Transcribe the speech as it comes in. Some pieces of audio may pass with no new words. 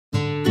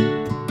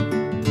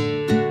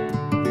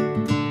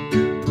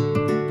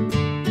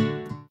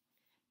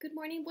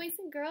boys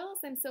and girls.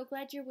 I'm so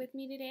glad you're with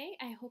me today.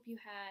 I hope you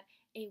had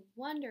a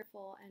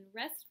wonderful and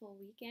restful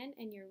weekend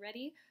and you're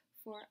ready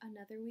for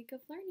another week of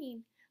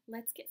learning.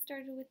 Let's get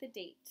started with the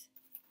date.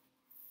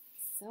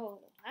 So,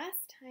 the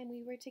last time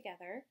we were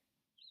together,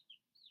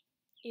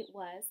 it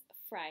was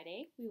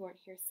Friday. We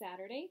weren't here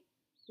Saturday.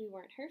 We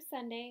weren't here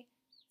Sunday.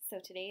 So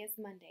today is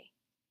Monday.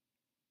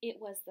 It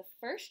was the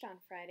first on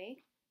Friday.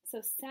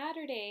 So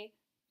Saturday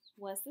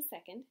was the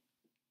second.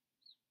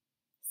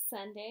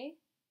 Sunday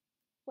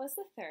was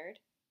the third.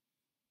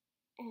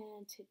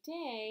 And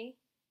today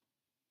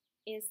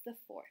is the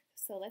fourth.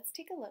 So let's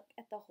take a look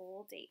at the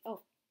whole date.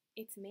 Oh,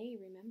 it's May,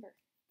 remember.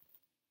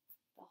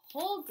 The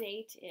whole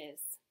date is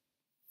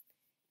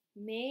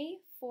May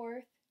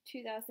 4th,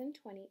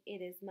 2020.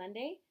 It is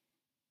Monday.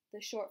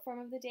 The short form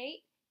of the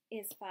date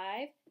is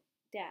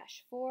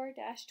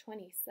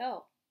 5-4-20.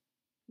 So,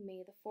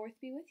 may the 4th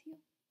be with you.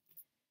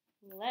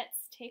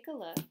 Let's take a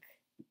look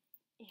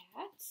at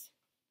how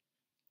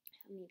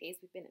many days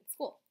we've been in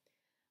school.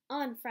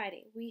 On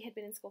Friday, we had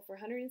been in school for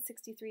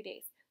 163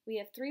 days. We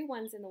have 3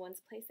 ones in the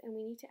ones place, and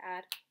we need to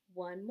add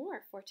 1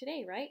 more for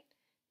today, right?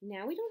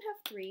 Now we don't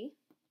have 3.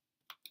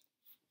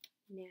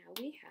 Now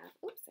we have,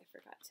 oops, I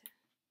forgot to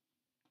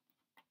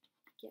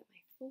get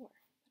my 4,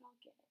 but I'll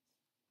get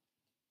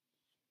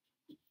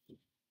it.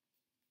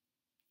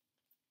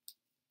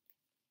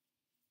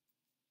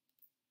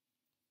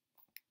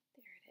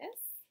 There it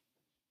is.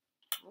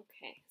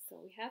 Okay, so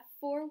we have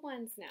 4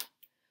 ones now.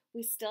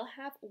 We still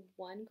have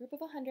 1 group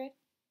of 100,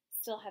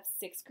 still have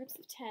 6 groups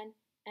of 10,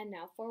 and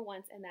now 4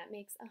 ones, and that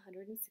makes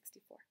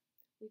 164.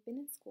 We've been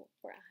in school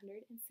for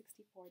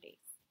 164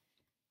 days.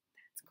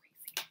 That's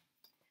crazy.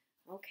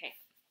 Okay,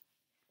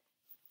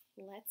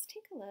 let's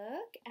take a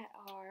look at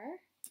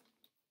our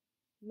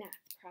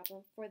math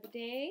problem for the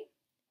day.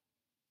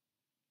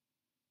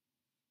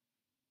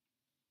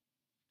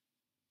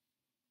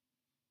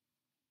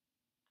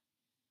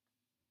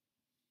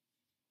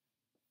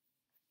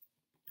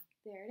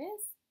 There it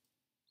is.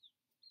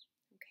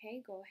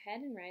 Okay, go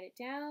ahead and write it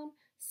down,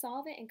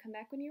 solve it, and come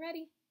back when you're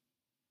ready.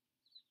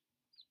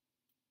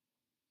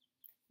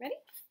 Ready?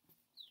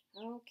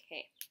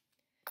 Okay,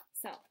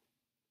 so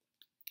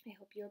I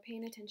hope you're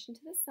paying attention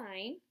to the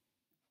sign.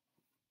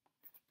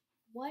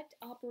 What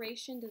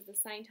operation does the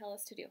sign tell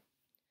us to do?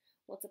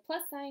 Well, it's a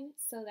plus sign,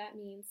 so that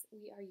means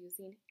we are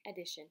using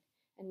addition.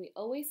 And we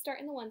always start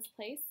in the ones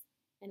place,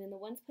 and in the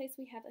ones place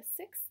we have a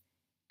 6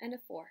 and a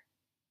 4.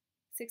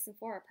 6 and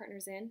 4 are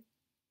partners in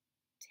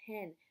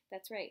 10.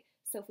 That's right.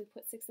 So if we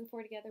put 6 and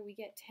 4 together, we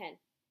get 10.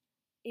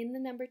 In the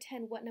number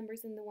 10, what number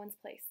is in the ones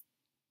place?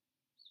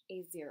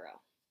 A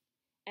 0.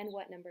 And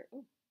what number?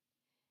 Oh,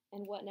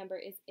 and what number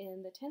is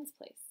in the tens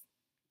place?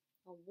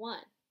 A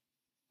 1.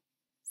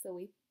 So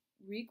we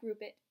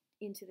regroup it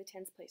into the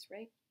tens place,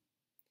 right?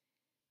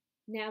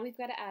 Now we've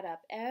got to add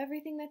up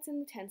everything that's in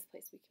the tens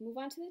place. We can move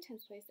on to the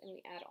tens place and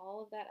we add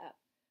all of that up.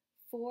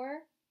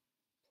 4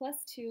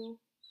 plus 2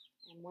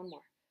 and 1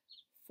 more.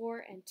 4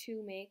 and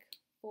 2 make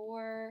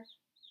 4,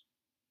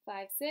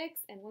 5,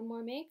 6, and 1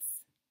 more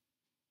makes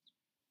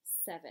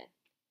 7.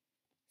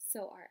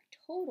 So our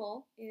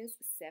total is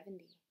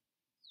 70.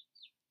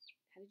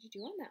 How did you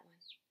do on that one?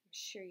 I'm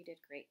sure you did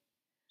great.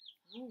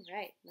 All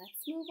right,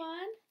 let's move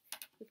on.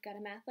 We've got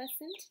a math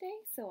lesson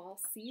today, so I'll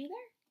see you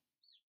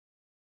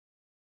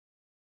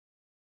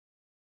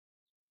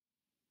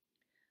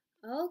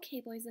there.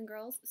 Okay, boys and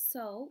girls,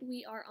 so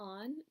we are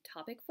on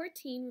topic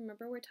 14.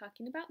 Remember, we're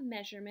talking about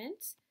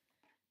measurement.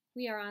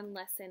 We are on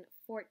lesson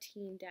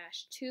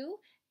 14-2,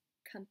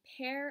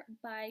 compare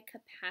by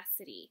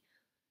capacity.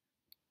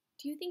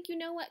 Do you think you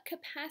know what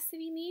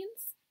capacity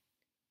means?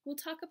 We'll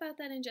talk about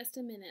that in just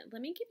a minute.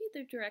 Let me give you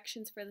the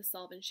directions for the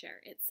solve and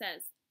share. It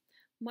says,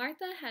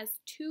 Martha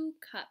has 2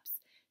 cups.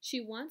 She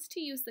wants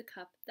to use the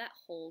cup that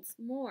holds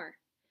more.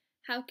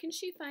 How can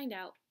she find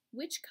out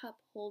which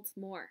cup holds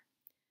more?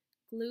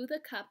 Glue the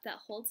cup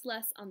that holds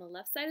less on the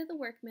left side of the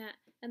work mat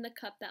and the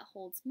cup that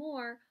holds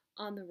more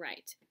on the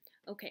right.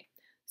 Okay,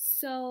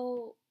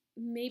 so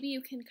maybe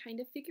you can kind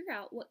of figure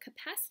out what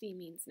capacity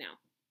means now.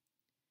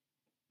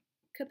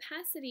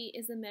 Capacity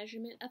is a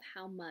measurement of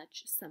how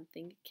much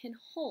something can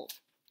hold,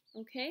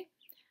 okay?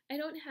 I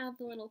don't have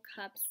the little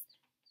cups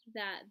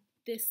that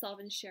this solve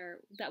and share,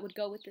 that would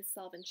go with this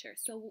solve and share.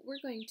 So what we're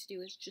going to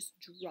do is just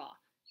draw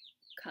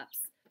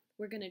cups.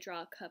 We're going to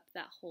draw a cup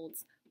that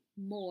holds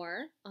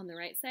more on the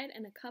right side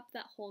and a cup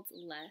that holds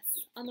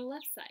less on the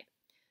left side.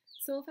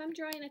 So if I'm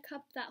drawing a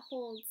cup that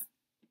holds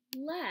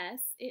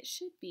less, it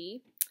should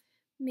be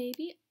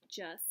maybe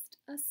just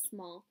a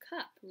small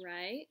cup,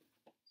 right?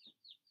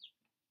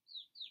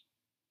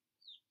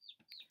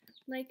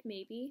 Like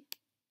maybe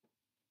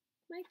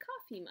my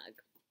coffee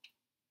mug.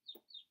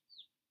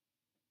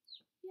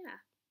 Yeah.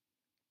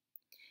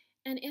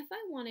 And if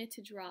I wanted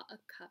to draw a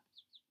cup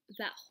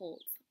that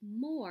holds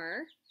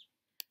more,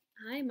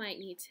 I might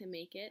need to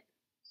make it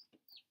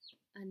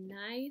a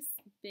nice,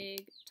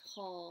 big,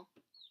 tall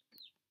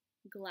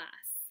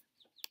glass.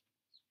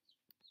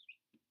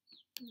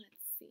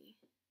 Let's see.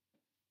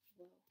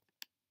 Whoa.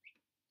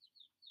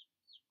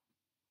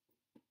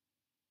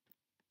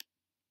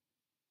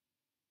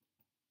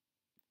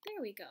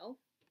 we go.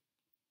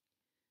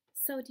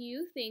 So do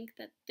you think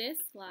that this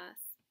glass,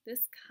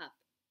 this cup,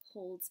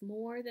 holds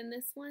more than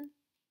this one?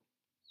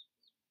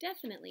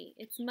 Definitely.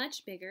 It's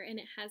much bigger and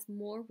it has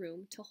more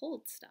room to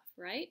hold stuff,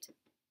 right?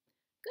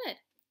 Good.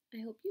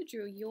 I hope you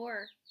drew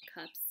your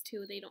cups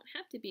too. They don't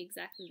have to be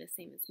exactly the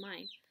same as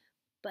mine,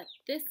 but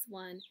this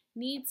one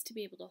needs to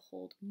be able to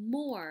hold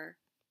more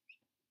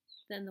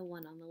than the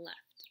one on the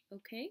left,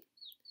 okay?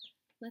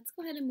 Let's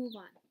go ahead and move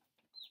on.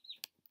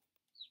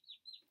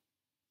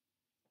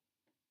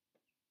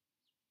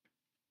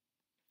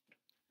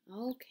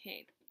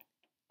 Okay.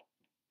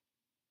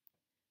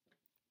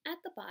 At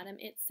the bottom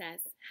it says,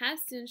 have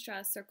students draw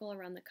a circle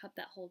around the cup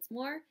that holds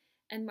more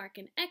and mark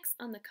an X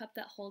on the cup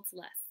that holds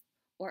less,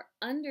 or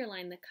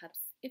underline the cups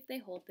if they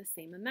hold the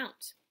same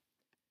amount.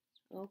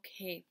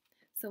 Okay,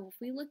 so if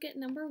we look at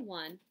number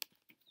 1,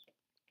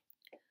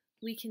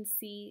 we can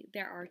see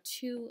there are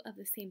 2 of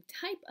the same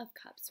type of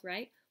cups,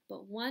 right?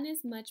 But one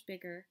is much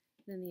bigger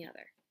than the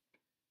other.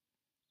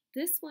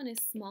 This one is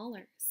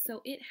smaller,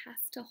 so it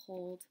has to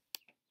hold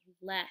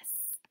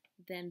less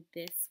than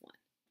this one.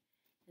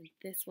 And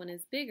this one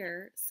is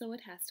bigger, so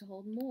it has to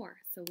hold more.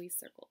 So we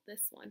circled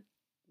this one.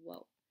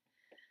 Whoa,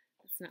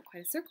 that's not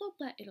quite a circle,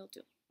 but it'll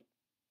do.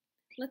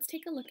 Let's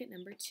take a look at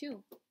number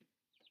 2.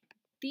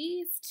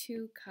 These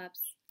 2 cups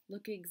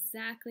look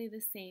exactly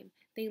the same.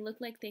 They look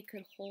like they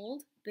could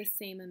hold the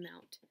same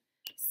amount.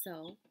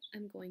 So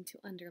I'm going to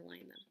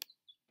underline them.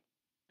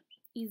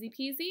 Easy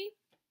peasy?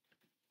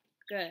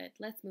 Good,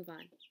 let's move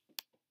on.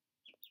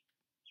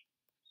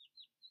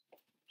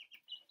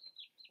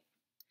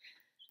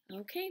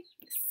 Okay,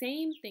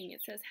 same thing.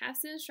 It says have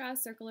students draw a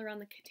circle around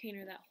the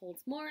container that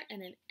holds more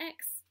and an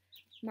X,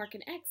 mark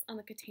an X on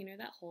the container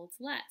that holds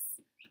less,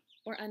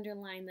 or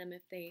underline them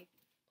if they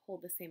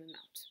hold the same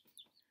amount.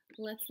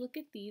 Let's look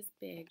at these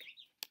big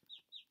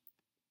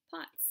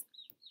pots.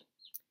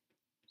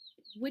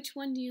 Which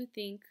one do you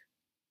think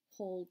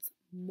holds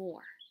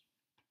more?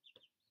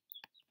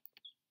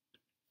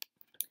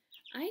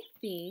 I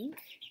think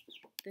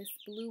this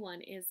blue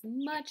one is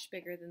much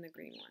bigger than the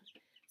green one,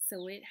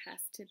 so it has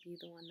to be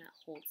the one that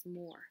holds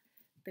more.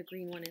 The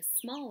green one is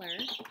smaller,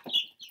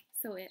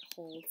 so it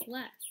holds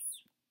less.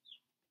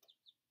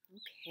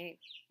 Okay.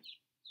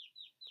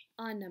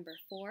 On number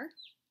 4,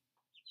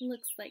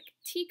 looks like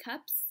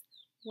teacups.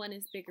 One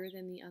is bigger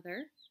than the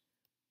other.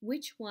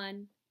 Which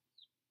one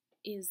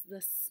is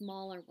the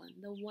smaller one,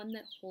 the one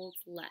that holds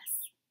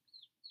less?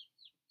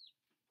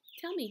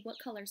 Tell me, what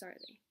colors are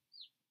they?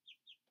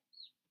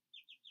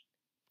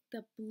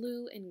 The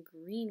blue and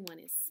green one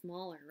is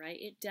smaller, right?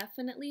 It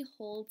definitely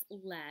holds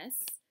less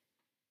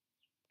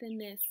than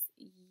this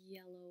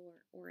yellow or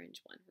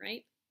orange one,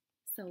 right?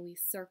 So we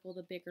circle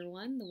the bigger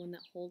one, the one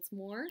that holds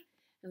more,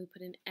 and we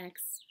put an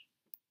X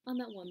on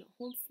that one that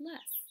holds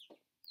less.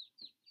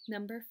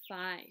 Number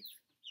 5.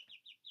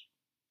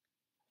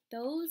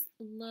 Those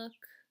look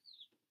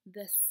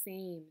the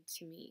same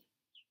to me.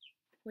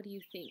 What do you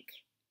think?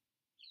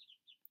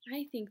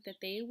 I think that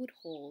they would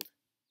hold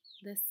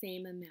the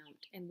same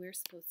amount, and we're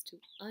supposed to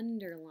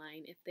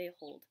underline if they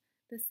hold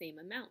the same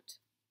amount.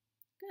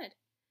 Good.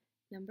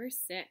 Number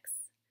 6.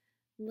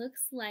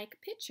 Looks like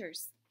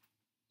pitchers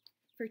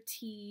for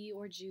tea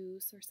or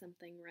juice or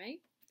something, right?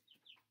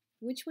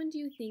 Which one do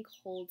you think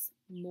holds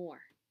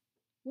more?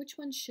 Which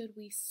one should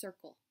we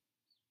circle?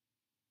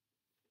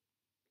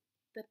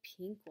 The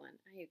pink one,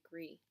 I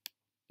agree.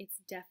 It's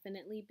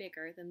definitely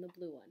bigger than the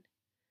blue one.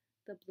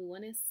 The blue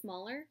one is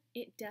smaller.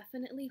 It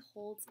definitely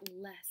holds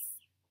less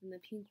than the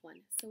pink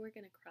one, so we're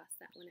going to cross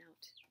that one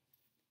out.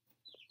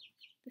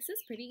 This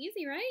is pretty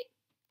easy, right?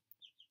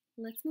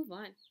 Let's move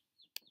on.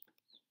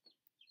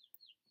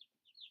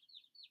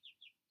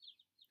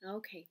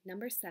 Okay,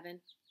 number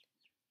 7.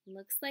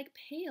 Looks like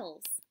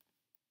pails.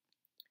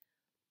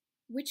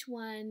 Which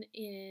one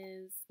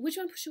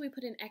should we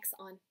put an X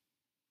on?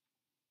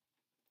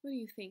 What do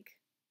you think?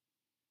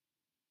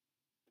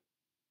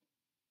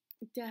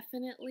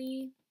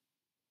 Definitely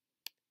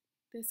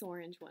this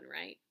orange one,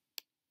 right?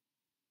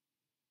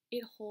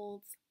 It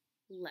holds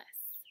less.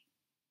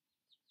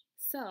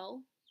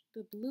 So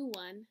the blue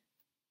one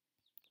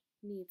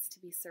needs to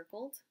be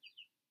circled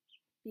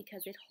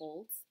because it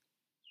holds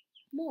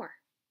more.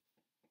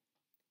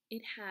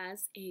 It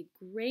has a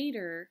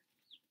greater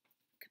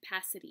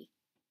capacity,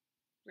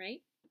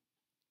 right?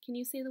 Can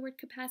you say the word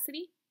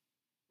capacity?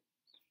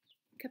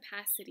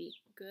 Capacity,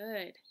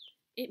 good.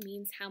 It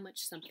means how much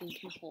something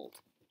can hold.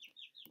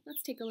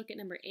 Let's take a look at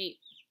number 8.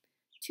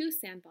 2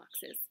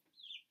 sandboxes.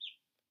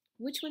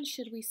 Which one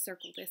should we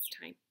circle this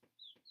time?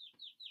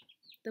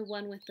 The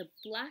one with the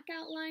black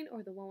outline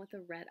or the one with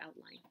the red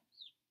outline?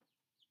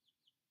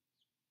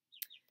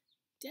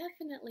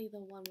 Definitely the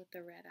one with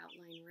the red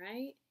outline,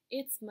 right?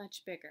 It's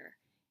much bigger.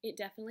 It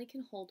definitely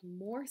can hold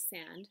more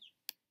sand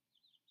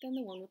than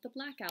the one with the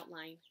black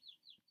outline.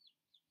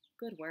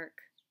 Good work.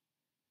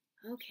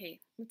 Okay,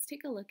 let's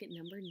take a look at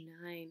number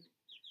 9.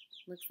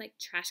 Looks like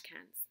trash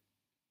cans.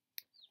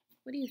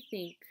 What do you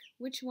think?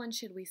 Which one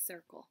should we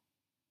circle?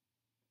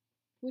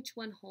 Which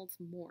one holds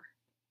more?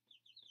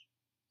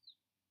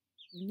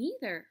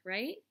 Neither,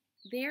 right?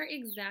 They're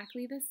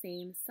exactly the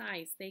same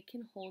size. They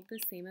can hold the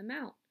same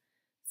amount.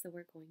 So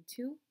we're going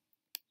to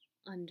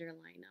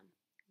underline them.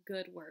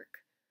 Good work.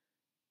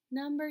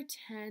 Number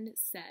 10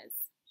 says,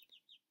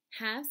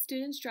 have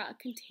students draw a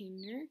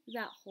container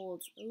that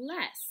holds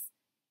less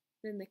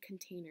than the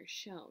container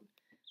shown.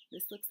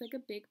 This looks like a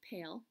big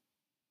pail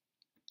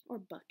or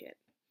bucket.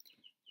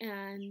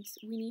 And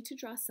we need to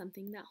draw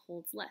something that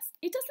holds less.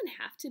 It doesn't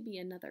have to be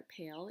another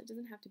pail. It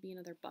doesn't have to be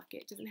another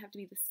bucket. It doesn't have to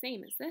be the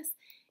same as this.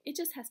 It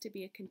just has to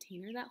be a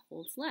container that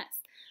holds less.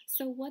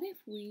 So what if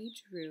we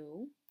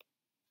drew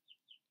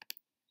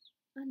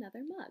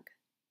another mug?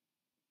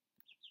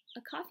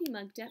 A coffee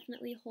mug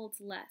definitely holds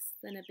less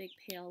than a big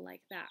pail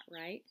like that,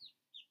 right?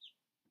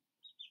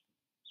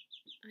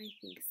 I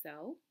think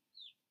so.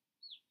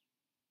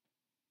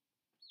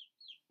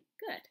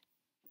 Good.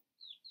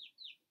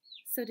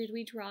 So did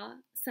we draw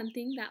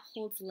something that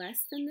holds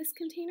less than this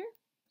container?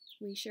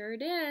 We sure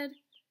did.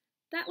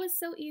 That was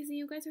so easy.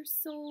 You guys are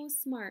so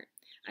smart.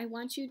 I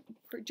want you,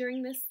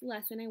 during this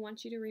lesson, I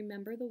want you to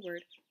remember the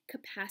word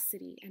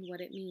capacity and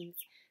what it means.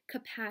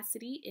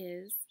 Capacity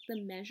is the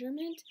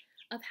measurement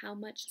of how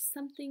much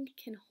something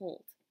can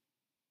hold.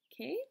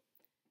 Okay?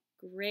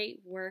 Great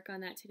work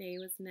on that today.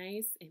 It was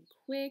nice and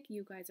quick.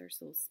 You guys are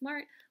so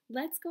smart.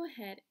 Let's go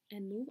ahead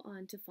and move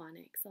on to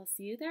phonics. I'll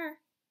see you there.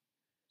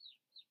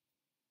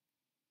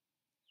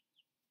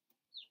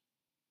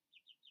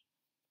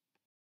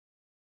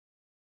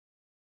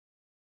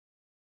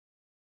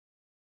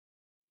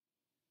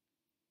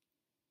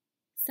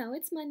 So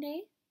it's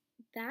Monday.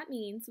 That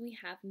means we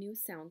have new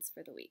sounds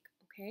for the week,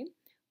 okay?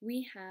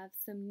 We have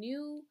some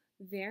new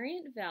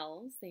variant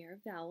vowels. They are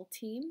vowel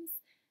teams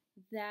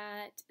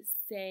that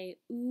say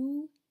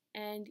oo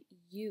and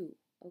u,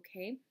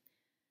 okay?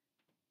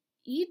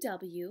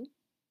 EW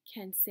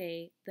can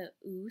say the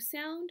oo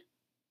sound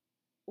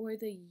or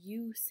the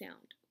u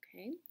sound,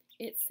 okay?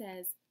 It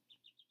says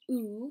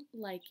oo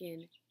like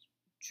in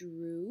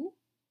drew,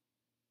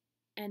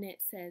 and it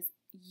says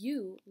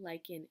u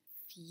like in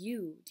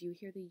few. Do you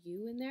hear the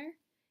u in there?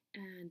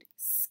 And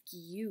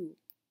skew.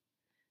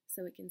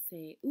 So it can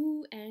say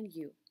ooh and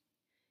you.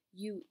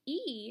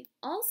 UE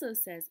also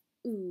says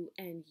ooh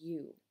and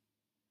you.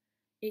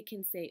 It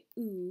can say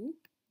ooh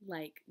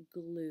like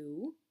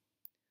glue,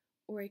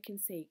 or it can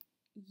say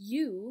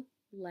you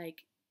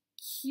like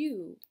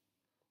cue,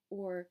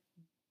 or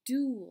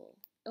duel.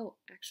 Oh,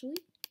 actually,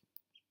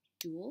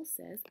 duel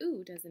says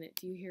ooh, doesn't it?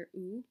 Do you hear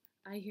ooh?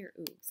 I hear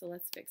ooh, so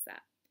let's fix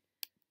that.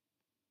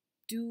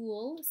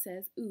 Duel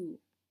says ooh.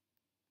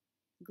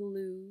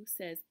 Glue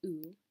says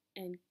ooh,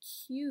 and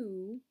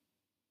cue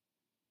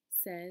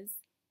says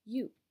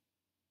you.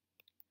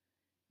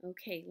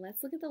 Okay,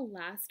 let's look at the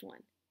last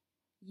one.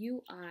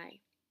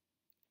 UI.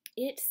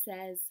 It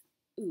says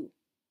ooh.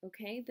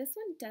 Okay, this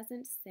one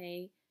doesn't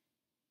say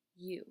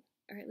you,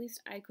 or at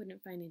least I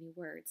couldn't find any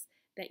words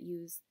that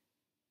use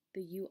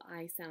the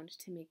UI sound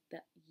to make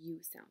the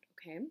U sound,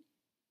 okay?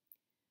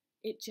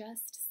 It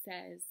just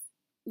says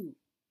ooh,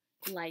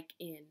 like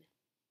in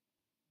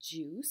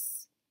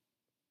juice,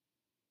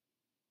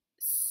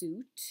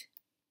 suit,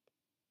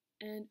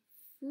 and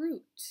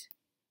fruit.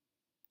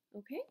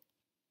 Okay?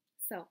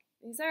 So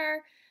these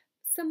are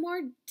some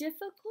more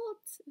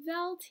difficult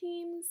vowel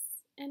teams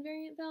and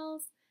variant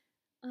vowels.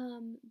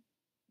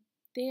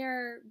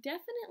 They're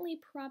definitely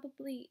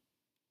probably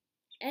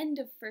end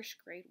of first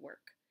grade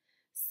work.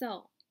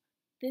 So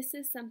this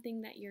is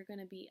something that you're going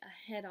to be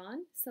ahead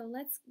on. So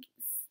let's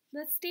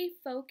stay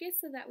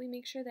focused so that we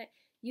make sure that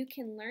you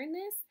can learn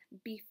this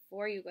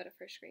before you go to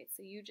first grade.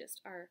 So you just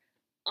are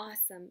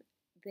awesome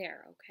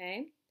there,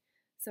 okay?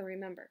 So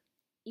remember,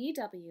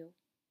 EW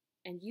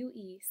and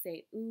UE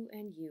say ooh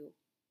and you,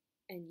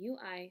 and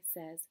UI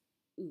says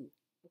ooh,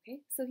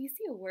 okay? So if you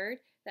see a word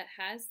that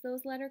has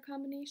those letter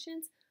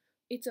combinations,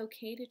 it's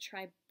okay to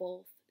try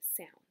both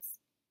sounds,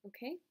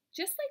 okay?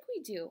 Just like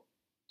we do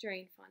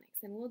during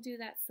phonics, and we'll do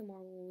that some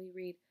more when we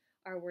read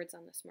our words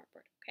on the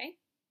smartboard, okay?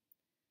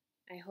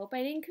 I hope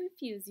I didn't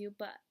confuse you,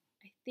 but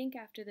I think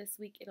after this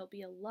week it'll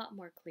be a lot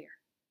more clear.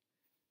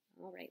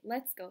 All right,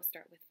 let's go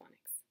start with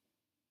phonics.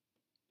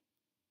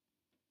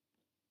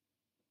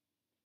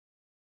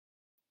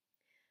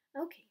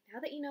 Okay, now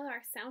that you know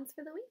our sounds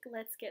for the week,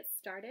 let's get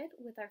started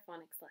with our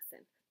phonics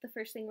lesson. The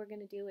first thing we're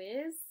going to do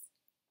is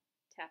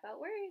tap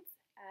out words,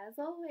 as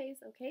always,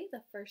 okay?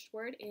 The first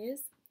word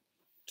is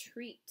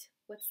treat.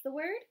 What's the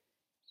word?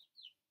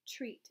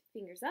 Treat.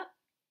 Fingers up.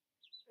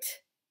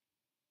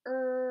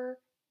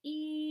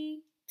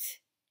 Eat.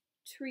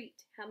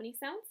 Treat. How many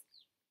sounds?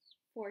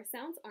 4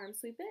 sounds. Arm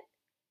sweep it.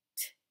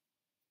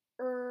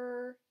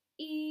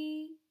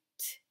 Eat.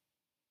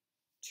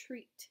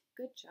 Treat.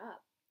 Good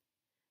job.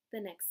 The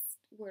next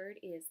word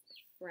is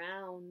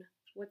frown.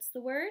 What's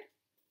the word?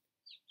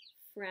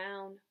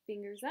 Frown.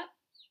 Fingers up.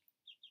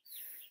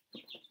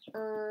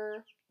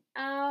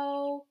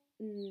 Ow.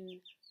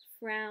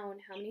 Frown.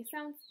 How many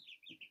sounds?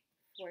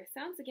 4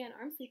 sounds. Again,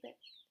 arm sweep it.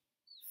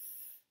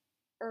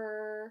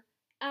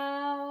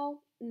 Ow.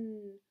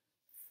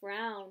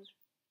 Frown.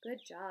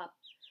 Good job.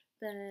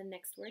 The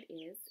next word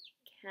is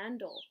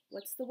candle.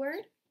 What's the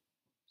word?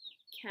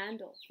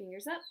 Candle.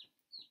 Fingers up.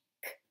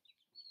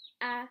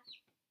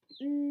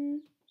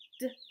 K-a-n-d-le.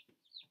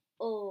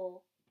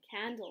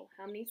 Candle.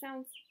 How many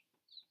sounds?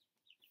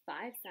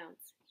 5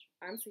 sounds.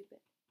 Arm sweep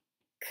it.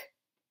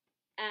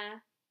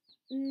 K-a-n-d-le.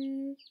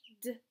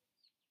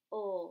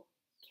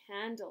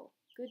 Candle.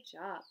 Good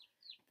job.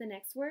 The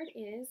next word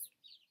is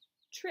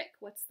trick.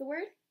 What's the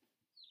word?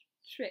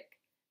 Trick.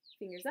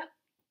 Fingers up.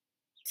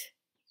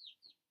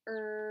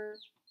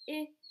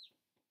 T-r-i-k.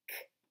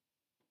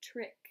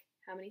 Trick.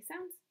 How many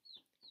sounds?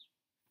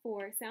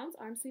 4 sounds.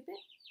 Arm sweep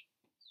it.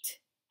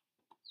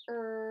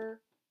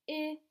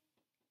 T-r-i-k.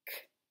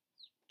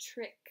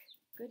 Trick.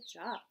 Good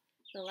job.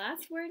 The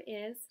last word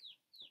is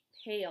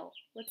pail.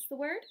 What's the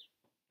word?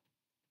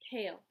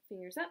 Pail.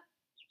 Fingers up.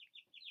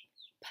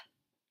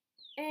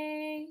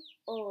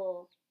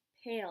 P-a-l.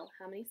 Pail.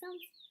 How many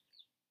sounds?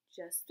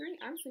 Just 3.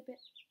 Arm sweep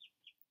it.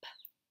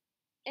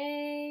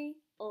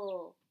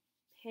 P-a-l.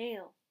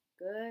 Pail.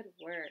 Good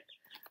work.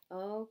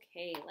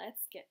 Okay,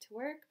 let's get to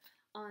work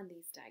on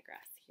these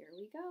digraphs. Here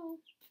we go.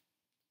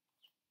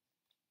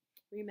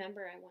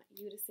 Remember, I want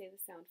you to say the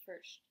sound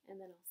first, and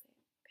then I'll say it,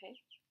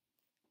 okay?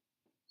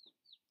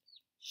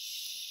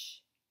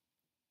 Shh.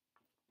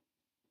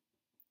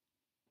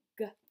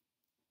 G.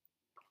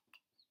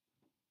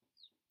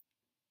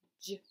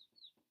 J.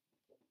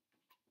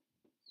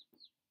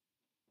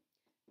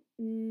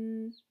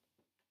 N.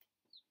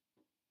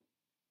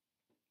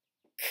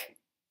 K.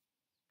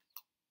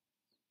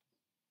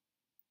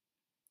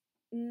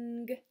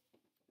 Ng.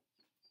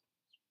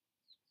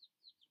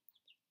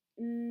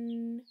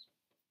 N.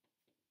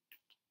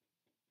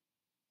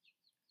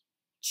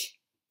 Ch.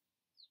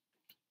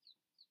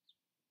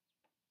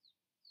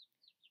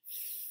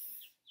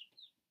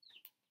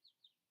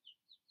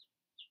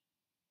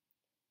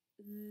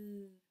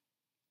 W.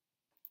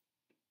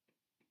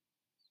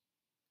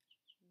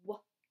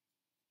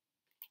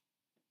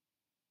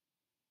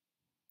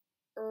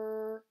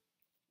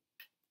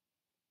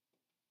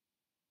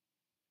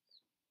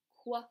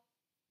 Qu.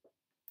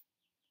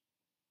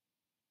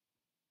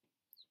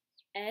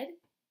 Ed,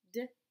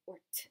 d, or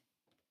t.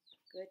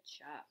 Good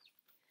job.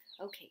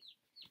 Okay,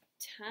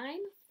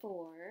 time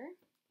for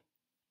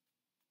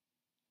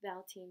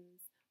vowel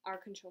teams, R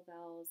control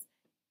vowels,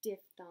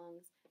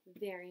 diphthongs,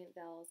 variant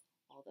vowels,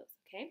 all those,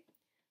 okay?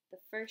 The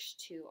first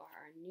 2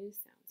 are our new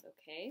sounds,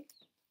 okay?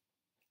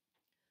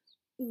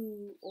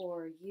 Oo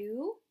or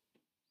you.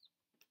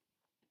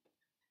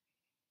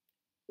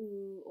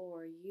 Oo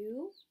or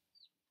you.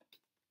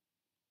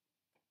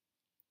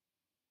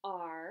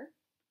 R.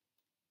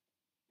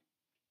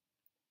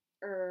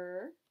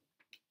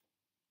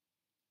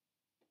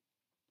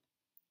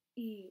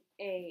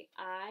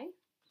 E-A-I.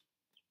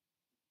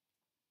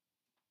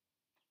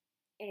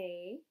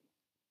 A.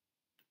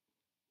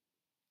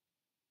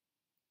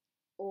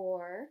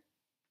 Or.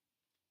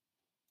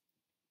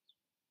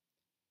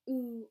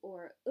 Oo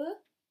or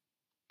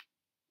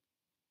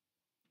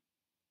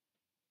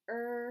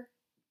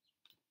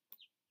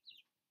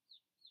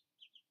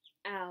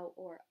Ow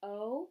or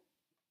O.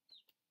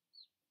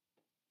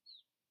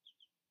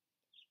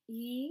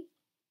 E.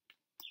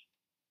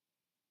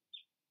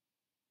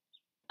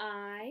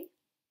 I.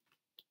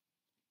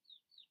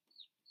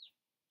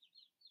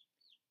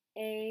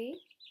 A.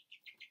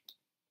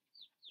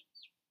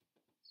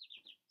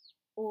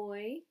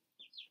 Oi.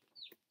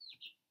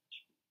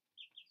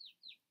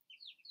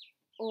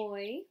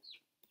 Oi.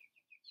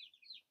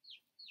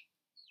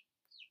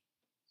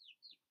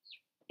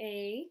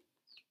 A.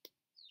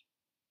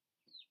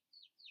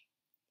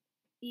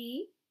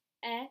 E.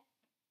 A.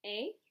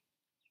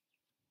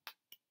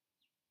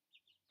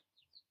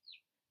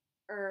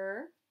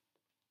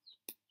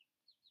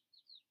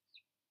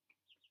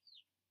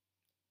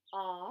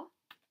 Ah.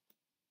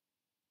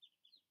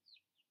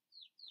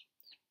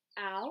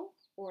 Ow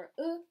or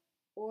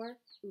or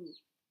oo.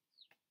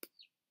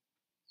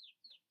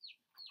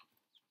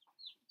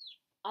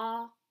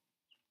 Ah.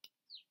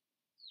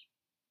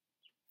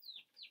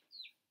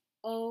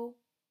 O.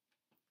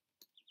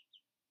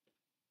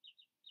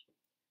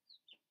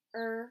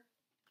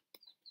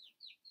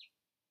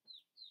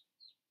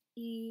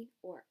 E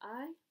or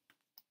I.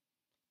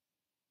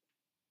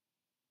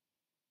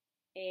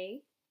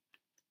 A.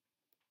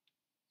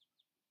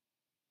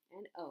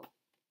 And O.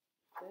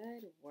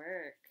 Good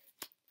work.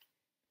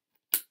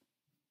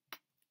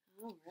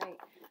 All right.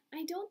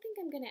 I don't think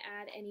I'm going to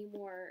add any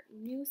more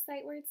new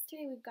sight words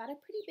today. We've got a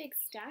pretty big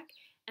stack,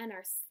 and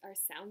our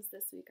sounds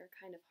this week are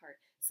kind of hard.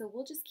 So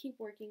we'll just keep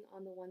working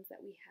on the ones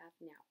that we have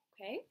now,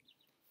 okay?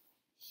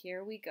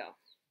 Here we go.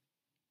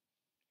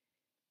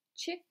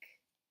 Chick,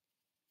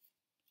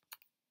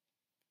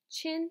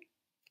 chin,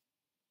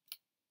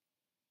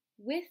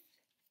 with,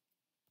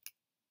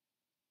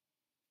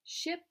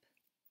 ship,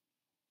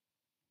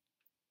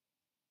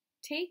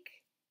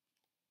 take,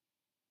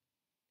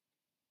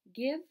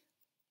 give,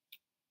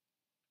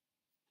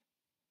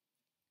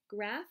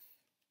 graph,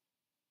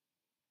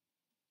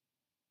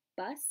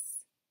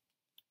 bus,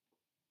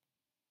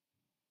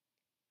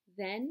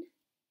 then,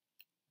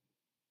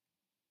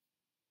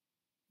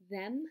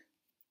 them,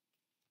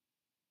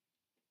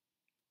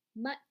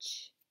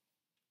 much,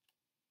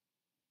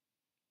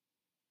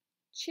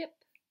 chip,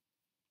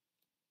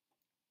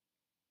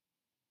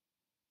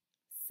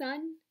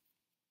 sun,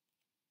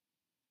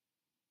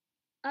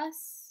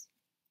 us,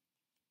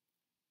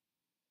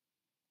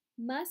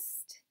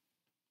 must,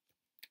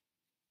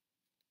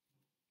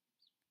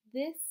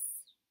 this,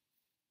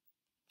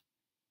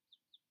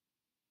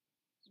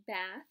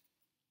 bath,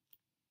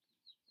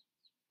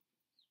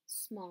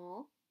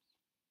 small,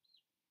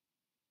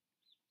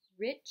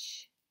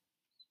 rich,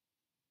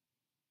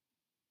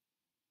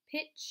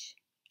 pitch,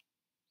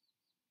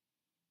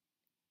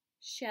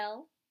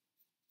 shell,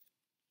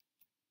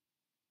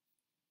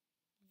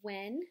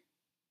 when,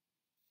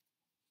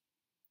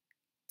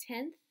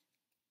 10th,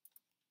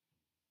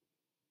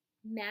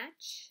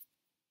 match,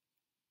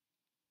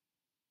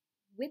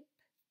 whip,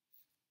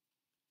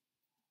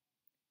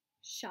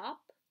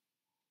 shop,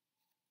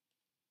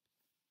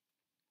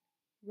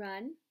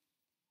 run,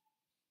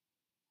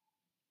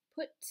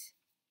 put,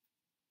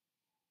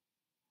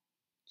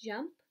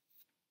 jump,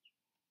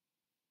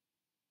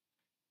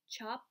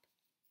 chop,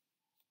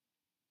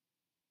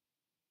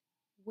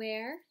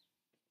 where,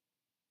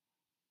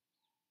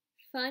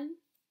 fun,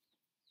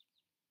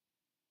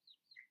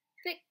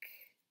 thick,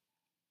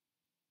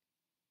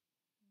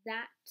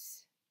 that,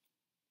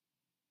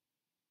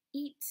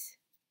 eat,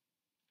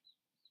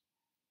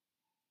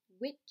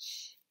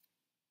 which,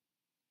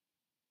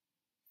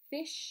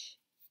 fish,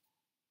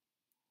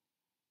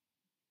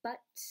 but,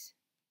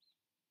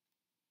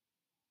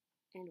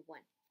 and one.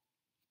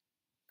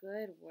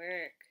 Good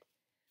work.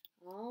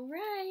 All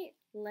right,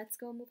 let's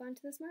go move on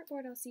to the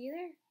smartboard. I'll see you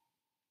there.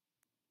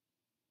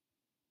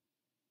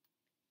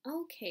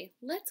 Okay,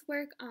 let's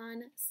work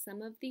on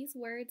some of these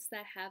words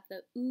that have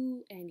the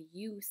oo and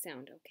u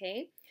sound,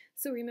 okay?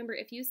 So remember,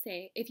 if you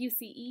see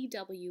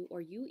EW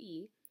or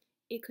UE,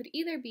 it could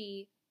either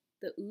be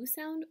the oo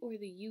sound or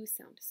the u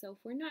sound. So if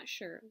we're not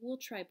sure, we'll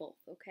try both,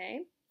 okay?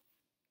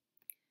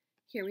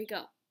 Here we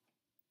go.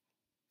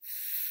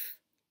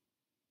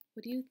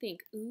 What do you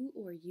think, oo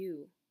or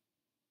u?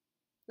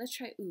 Let's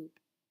try oo.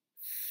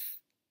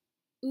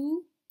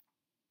 Oo,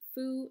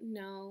 foo,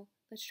 no.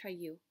 Let's try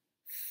u.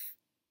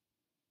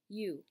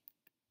 You.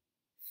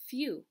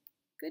 Few.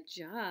 Good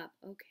job.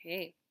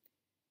 Okay.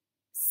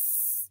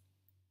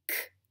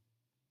 Sk.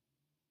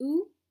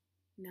 Oo.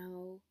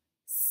 No.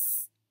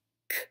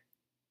 Sk.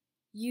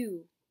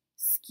 You.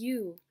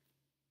 Skew.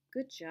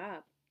 Good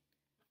job.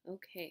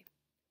 Okay.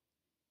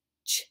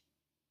 Ch.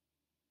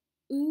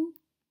 Oo.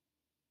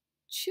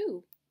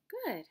 Chew.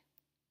 Good.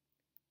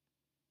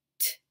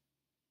 T.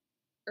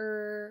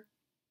 Oo.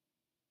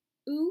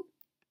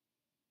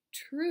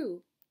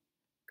 True.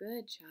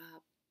 Good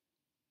job.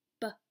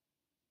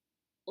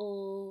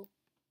 Oo,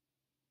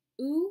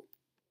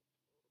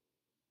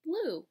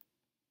 blue.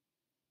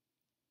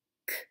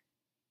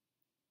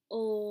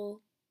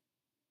 Oo,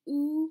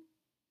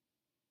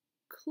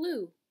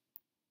 clue.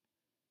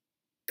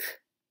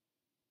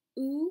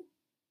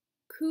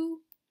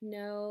 Coo.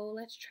 No,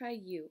 let's try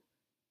you.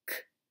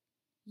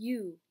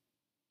 You,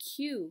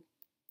 cue.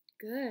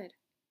 Good.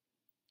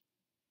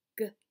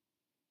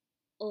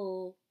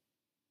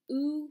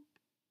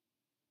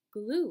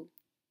 Glue.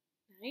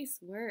 Nice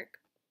work.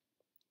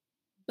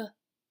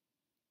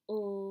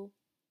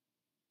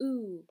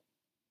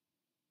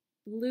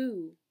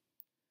 Blue.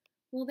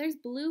 Well, there's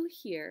blue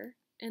here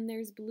and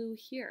there's blue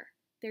here.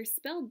 They're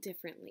spelled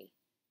differently.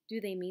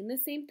 Do they mean the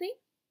same thing?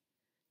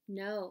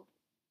 No.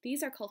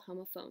 These are called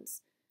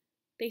homophones.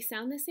 They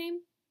sound the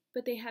same,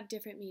 but they have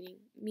different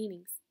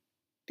meanings.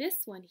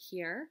 This one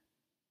here,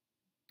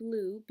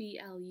 blue,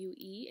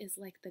 B-L-U-E, is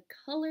like the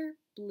color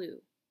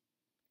blue.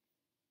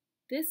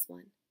 This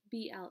one,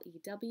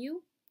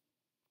 B-L-E-W,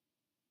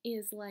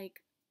 is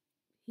like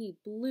he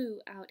blew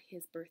out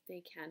his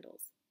birthday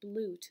candles.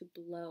 Blew, to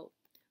blow.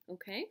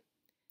 Okay?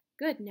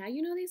 Good. Now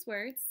you know these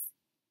words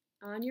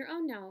on your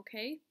own now,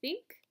 okay?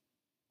 Think.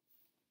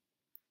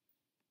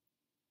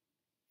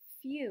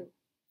 Few.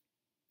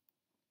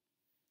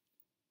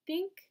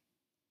 Think.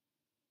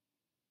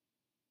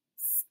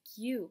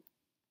 Skew.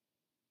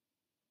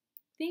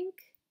 Think.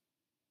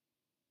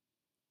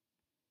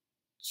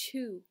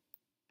 Chew.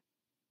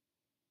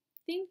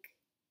 Think.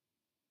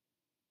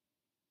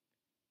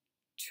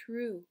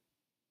 True.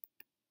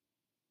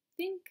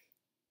 Think.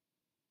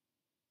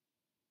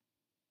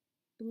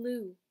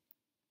 Blue.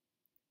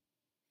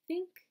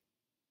 Think.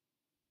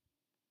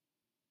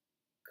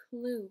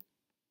 Clue.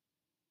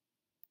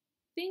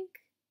 Think.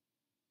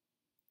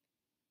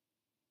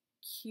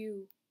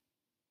 Cue.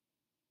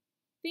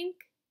 Think.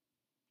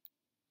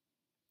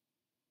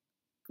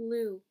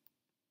 Glue.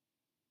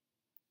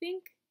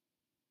 Think.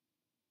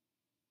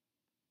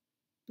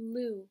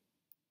 Blue.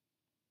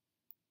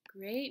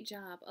 Great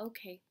job.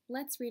 Okay,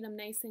 let's read them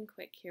nice and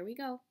quick. Here we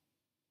go.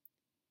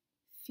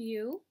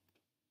 Few.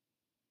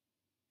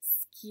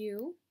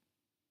 Skew.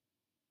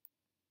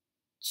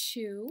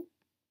 Chew.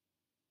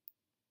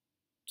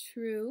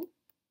 True.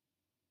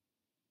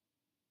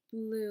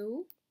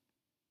 Blue.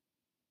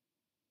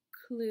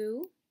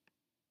 Clue.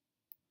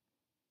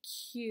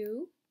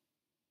 Q,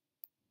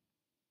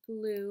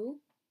 blue,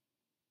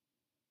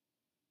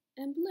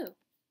 and blue.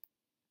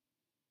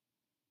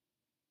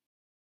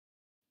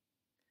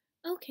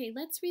 Okay,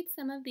 let's read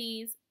some of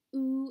these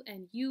ooh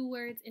and you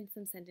words in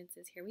some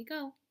sentences. Here we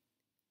go.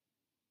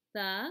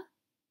 The,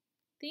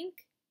 think.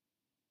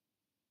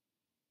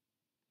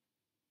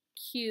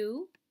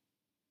 Q,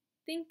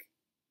 think.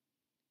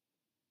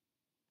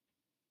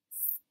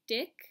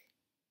 Stick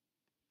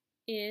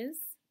is,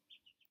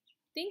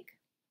 think.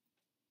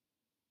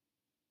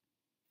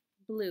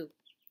 Blue.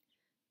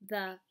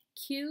 The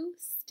Q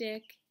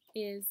stick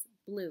is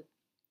blue.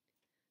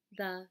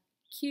 The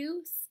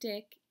Q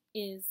stick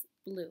is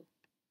blue.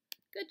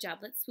 Good job.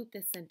 Let's swoop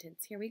this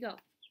sentence. Here we go.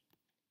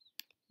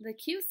 The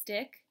Q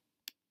stick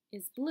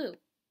is blue.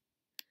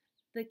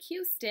 The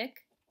Q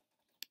stick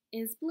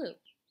is blue.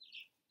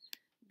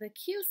 The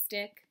Q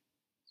stick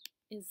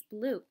is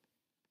blue.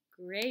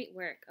 Great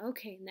work.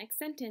 Okay, next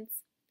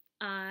sentence.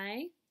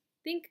 I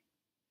think.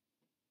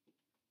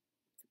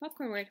 It's a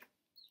popcorn word.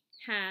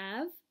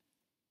 Have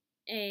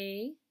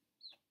a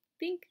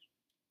think.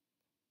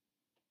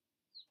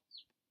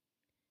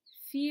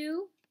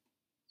 Few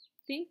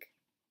think.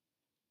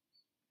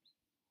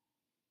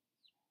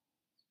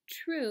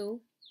 True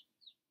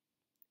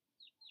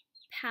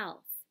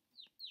pals.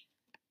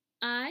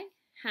 I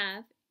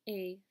have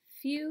a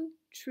few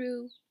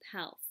true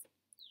pals.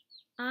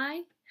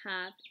 I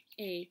have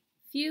a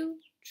few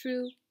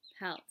true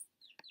pals.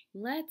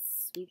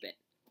 Let's swoop it.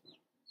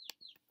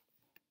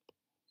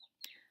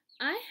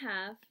 I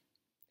have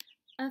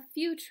a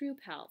few true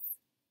pals.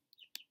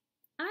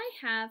 I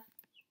have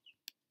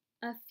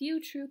a few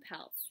true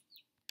pals.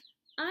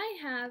 I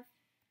have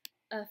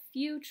a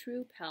few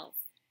true pals.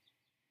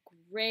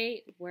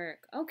 Great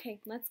work.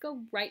 Okay, let's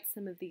go write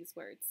some of these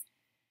words.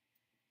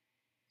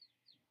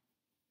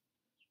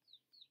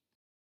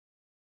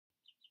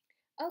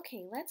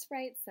 Okay, let's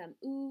write some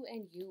ooh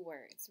and you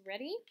words.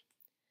 Ready?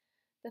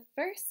 The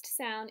first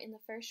sound in the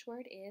first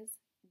word is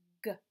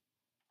g.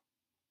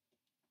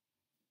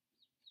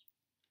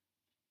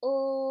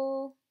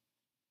 O.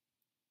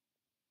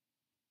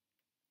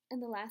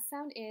 And the last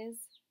sound is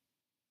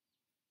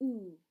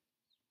ooh.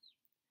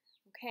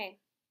 Okay,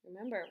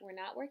 remember, we're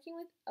not working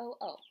with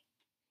OO.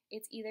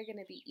 It's either going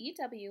to be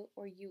EW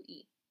or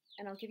UE.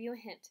 And I'll give you a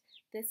hint.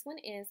 This one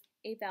is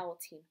a vowel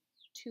team,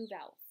 2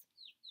 vowels.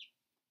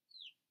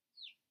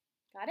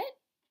 Got it?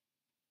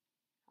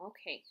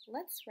 Okay,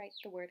 let's write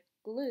the word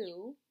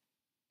glue.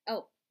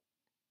 Oh,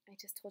 I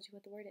just told you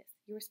what the word is.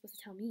 You were supposed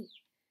to tell me.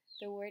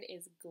 The word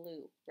is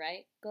glue,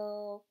 right?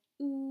 Glue.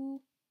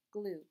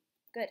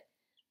 Good.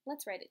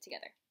 Let's write it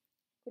together.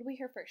 What do we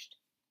hear first?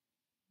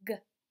 G.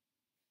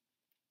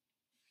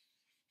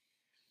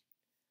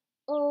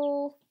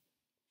 O.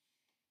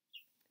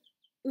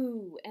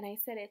 Ooh, and I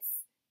said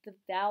it's the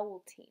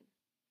vowel team.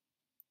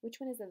 Which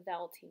one is the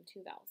vowel team?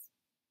 2 vowels.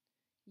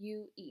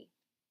 UE.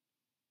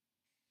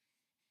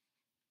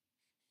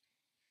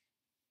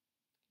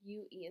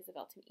 UE is a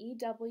vowel team.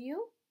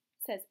 EW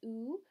says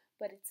ooh,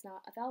 but it's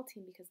not a vowel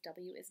team because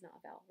W is not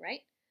a vowel,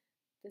 right?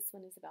 This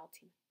one is a vowel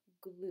team.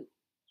 Glue.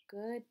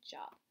 Good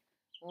job.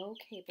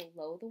 Okay,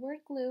 below the word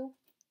glue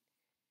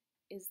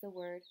is the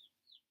word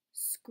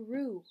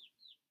screw.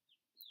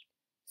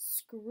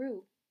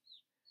 Screw.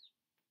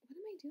 What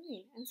am I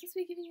doing? I'm supposed to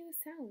be giving you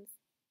the sounds.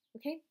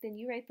 Okay, then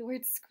you write the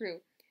word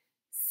screw.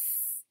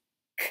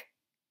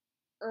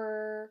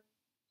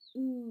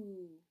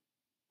 Ooh.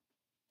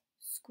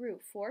 Screw.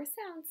 4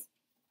 sounds.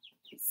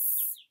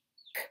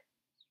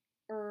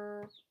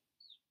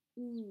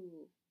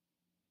 Ooh.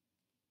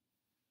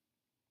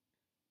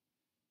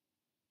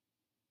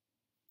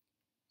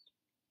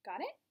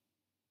 Got it?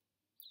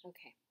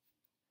 Okay.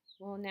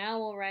 Well, now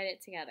we'll write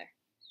it together.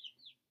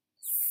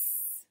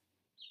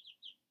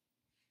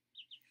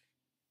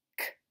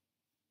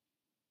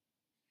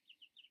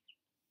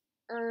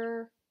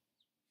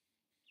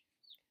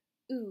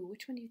 Ooh,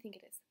 which one do you think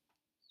it is?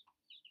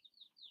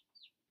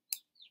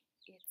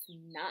 It's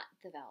not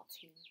the vowel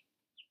team.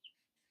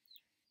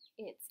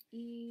 It's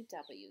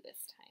EW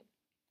this time.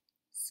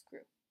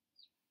 Screw.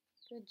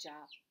 Good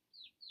job.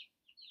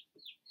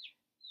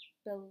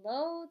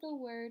 Below the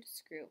word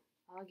screw,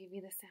 I'll give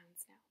you the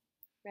sounds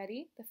now.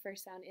 Ready? The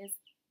first sound is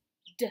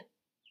D.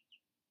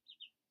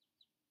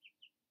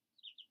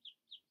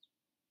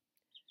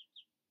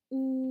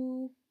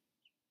 Ooh.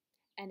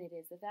 And it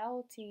is a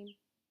vowel team.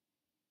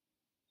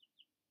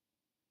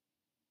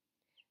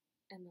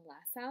 And the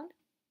last sound?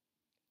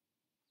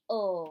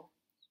 O.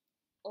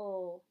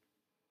 O.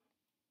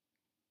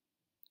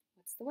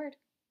 What's the word?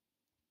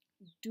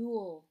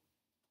 Dual.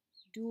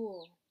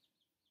 Dual.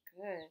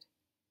 Good.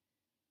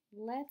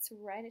 Let's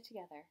write it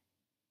together.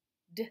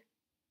 D.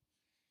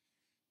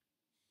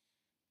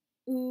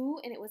 Ooh,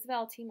 and it was a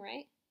vowel team,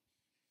 right?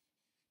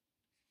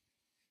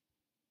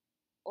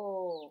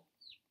 O.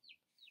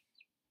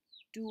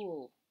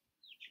 Dual.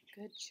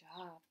 Good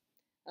job.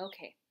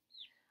 Okay.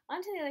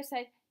 On to the other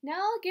side. Now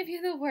I'll give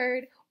you the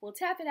word. We'll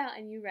tap it out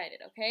and you write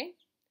it, okay?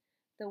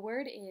 The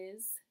word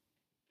is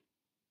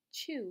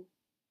chew.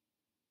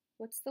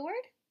 What's the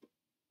word?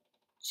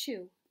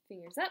 chew.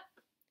 Fingers up.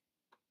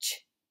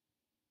 Ch.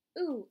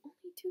 Ooh,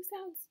 only 2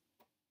 sounds.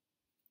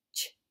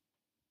 Ch.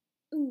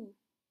 Ooh.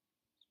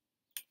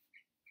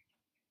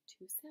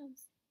 2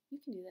 sounds. You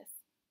can do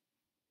this.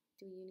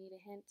 Do you need a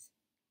hint?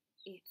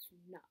 It's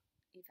not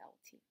a vowel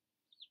team.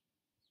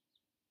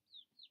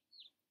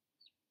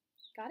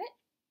 Got it?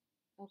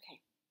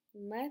 Okay,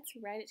 let's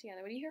write it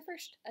together. What do you hear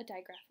first? A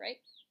digraph,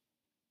 right?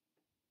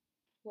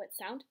 What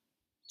sound?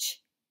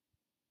 Ch.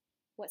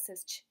 What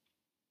says ch?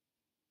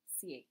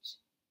 CH.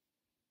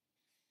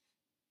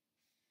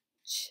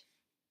 Ch.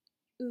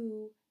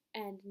 Ooh,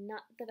 and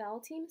not the vowel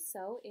team,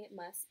 so it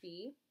must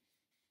be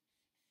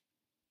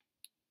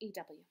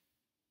EW.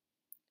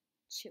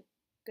 Chew.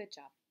 Good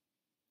job.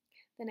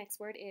 The next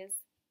word is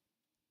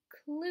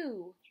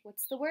clue.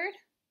 What's the word?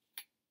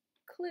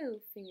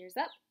 Clue. Fingers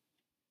up.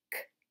 K.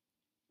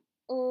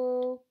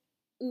 O.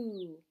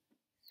 Oo.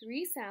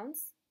 3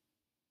 sounds.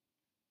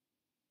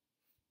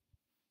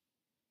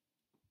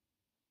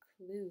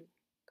 Clue.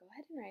 Go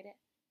ahead and write it.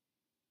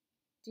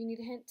 Do you need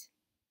a hint?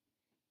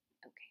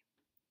 Okay.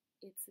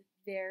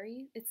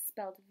 It's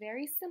spelled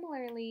very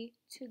similarly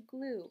to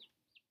glue.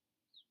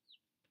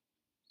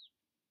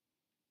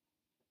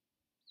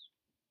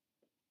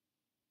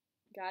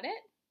 Got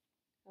it?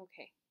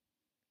 Okay.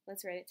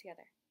 Let's write it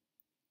together.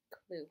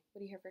 Clue. What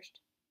do you hear first?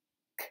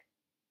 K.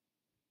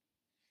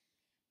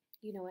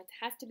 You know, it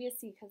has to be a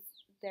C because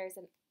there's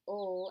an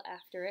O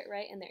after it,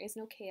 right? And there is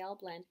no KL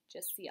blend,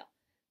 just CL.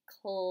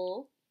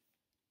 Cl.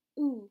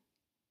 Ooh.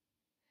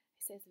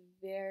 It says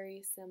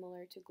very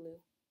similar to glue.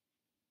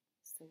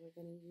 So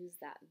we're going to use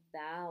that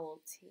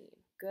vowel team.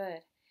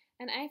 Good.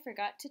 And I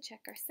forgot to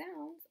check our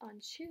sounds on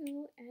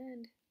chew,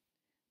 and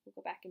we'll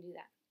go back and do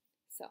that.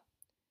 So,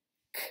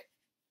 k,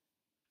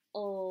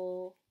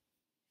 o,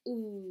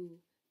 oo.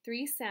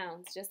 3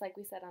 sounds, just like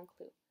we said on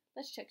clue.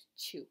 Let's check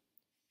chew.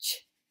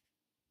 Ch,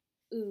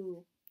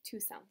 oo. 2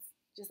 sounds,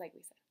 just like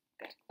we said.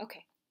 Good.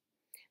 Okay.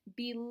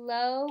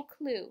 Below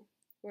clue,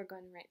 we're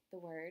going to write the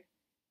word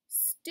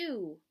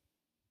stew.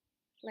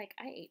 Like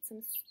I ate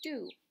some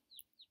stew.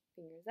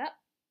 Fingers up.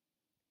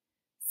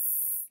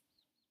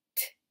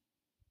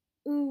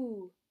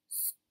 Ooh,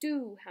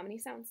 stew. How many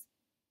sounds?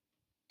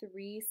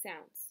 3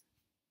 sounds.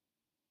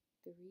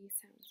 3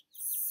 sounds.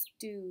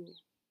 Stew.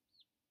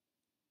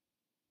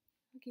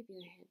 I'll give you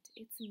a hint.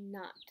 It's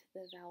not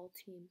the vowel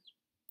team.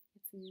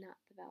 It's not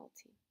the vowel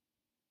team.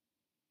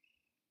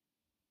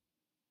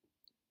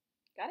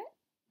 Got it?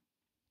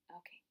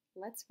 Okay,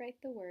 let's write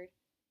the word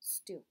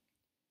stew.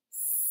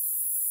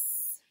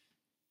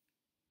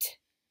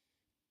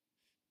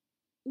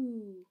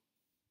 Ooh.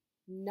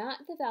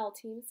 Not the vowel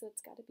team, so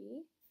it's got to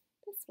be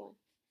this one.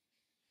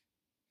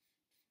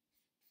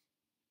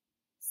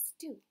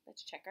 Stew.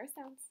 Let's check our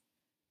sounds.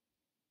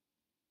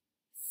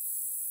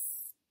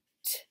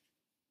 St.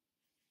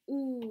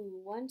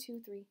 Ooh. 1,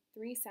 2, 3.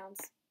 3 sounds.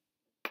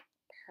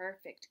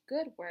 Perfect.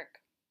 Good work.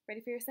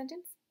 Ready for your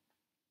sentence?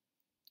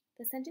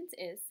 The sentence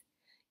is,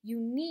 you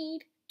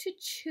need to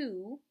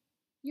chew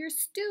your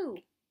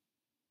stew.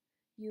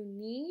 You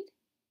need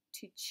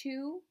to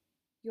chew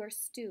your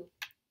stew.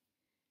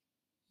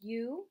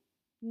 You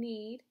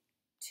need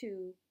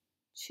to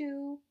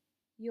chew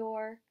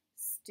your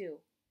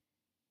stew.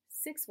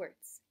 6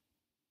 words.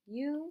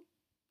 You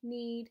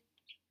need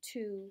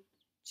to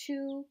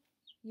chew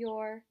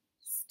your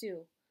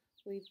stew.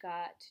 We've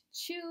got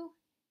chew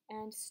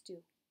and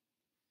stew.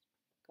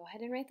 Go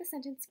ahead and write the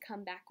sentence.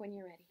 Come back when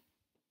you're ready.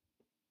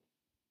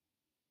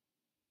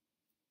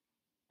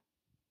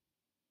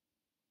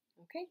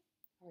 Okay,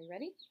 are we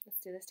ready? Let's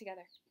do this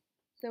together.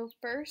 The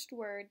first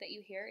word that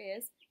you hear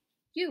is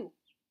you.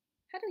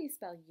 How do you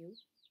spell you?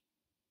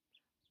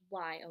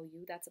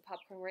 Y-O-U. That's a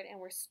popcorn word, and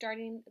we're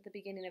starting at the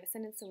beginning of a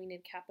sentence, so we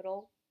need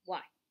capital Y.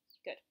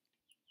 Good.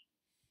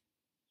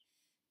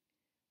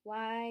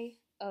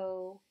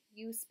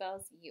 Y-O-U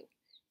spells you.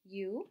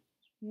 You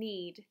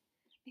need.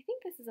 I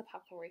think this is a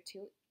popcorn word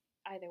too.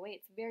 Either way,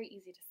 it's very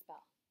easy to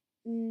spell.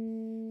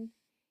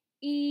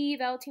 E,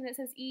 vowel team that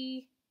says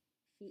E.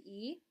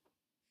 E-E.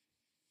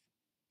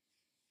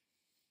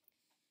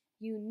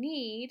 You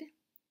need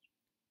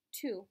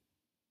to.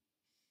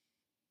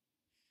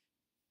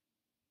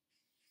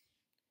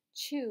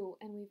 Chew,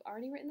 and we've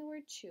already written the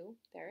word chew.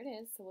 There it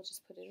is, so we'll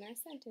just put it in our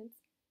sentence.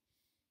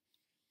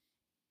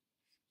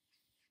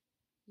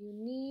 You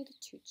need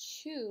to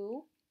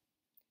chew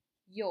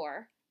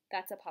your,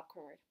 that's a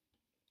popcorn word.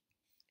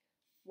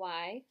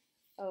 Y-O-U-R.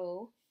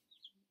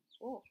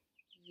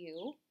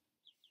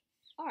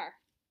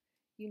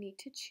 You need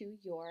to chew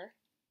your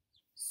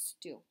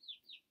stew.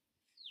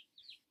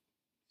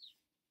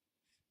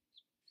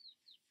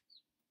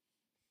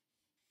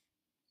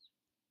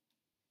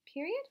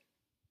 Period?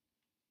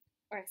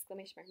 Or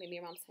exclamation mark, maybe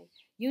your mom's saying,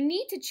 you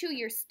need to chew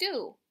your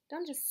stew.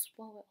 Don't just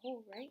swallow it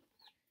whole, right?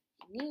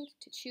 You need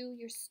to chew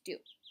your stew.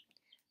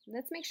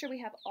 Let's make sure we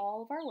have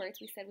all of our words.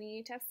 We said we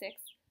need to have 6.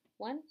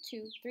 1,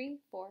 2, 3,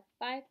 4,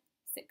 5,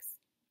 6.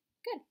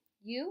 Good.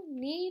 You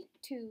need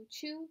to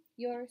chew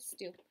your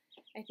stew.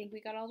 I think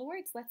we got all the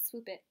words. Let's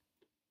swoop it.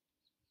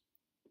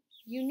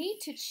 You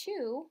need to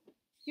chew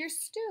your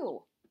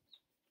stew.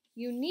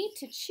 You need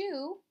to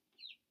chew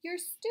your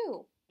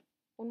stew.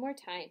 One more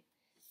time.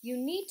 You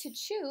need to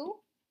chew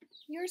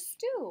your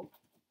stew.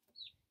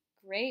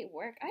 Great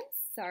work. I'm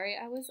sorry,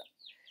 I was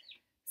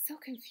so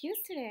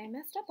confused today. I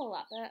messed up a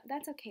lot, but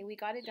that's okay. We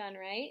got it done,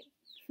 right?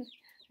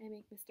 I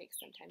make mistakes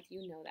sometimes.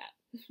 You know that.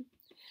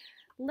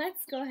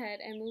 Let's go ahead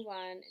and move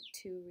on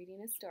to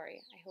reading a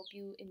story. I hope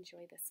you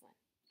enjoy this one.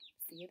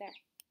 See you there.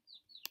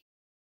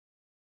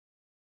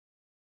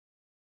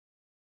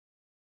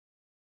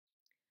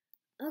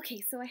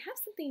 Okay, so I have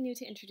something new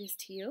to introduce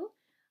to you.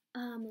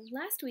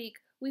 Last week,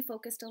 we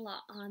focused a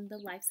lot on the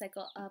life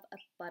cycle of a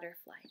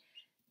butterfly.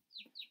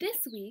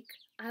 This week,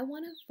 I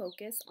want to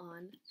focus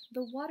on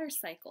the water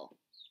cycle.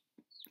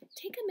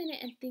 Take a minute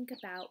and think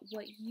about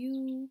what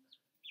you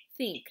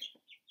think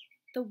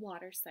the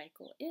water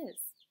cycle is.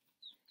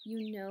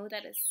 You know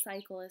that a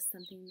cycle is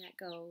something that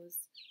goes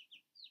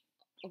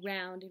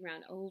around and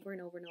around over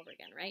and over and over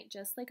again, right?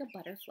 Just like a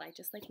butterfly,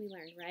 just like we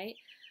learned, right?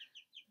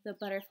 The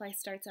butterfly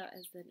starts out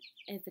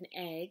as an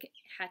egg,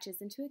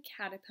 hatches into a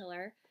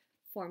caterpillar,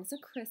 forms a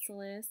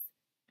chrysalis,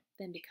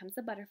 then becomes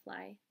a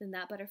butterfly. Then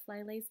that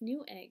butterfly lays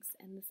new eggs,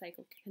 and the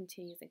cycle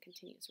continues and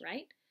continues,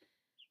 right?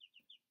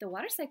 The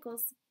water cycle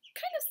is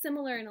kind of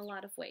similar in a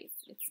lot of ways.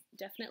 It's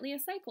definitely a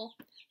cycle.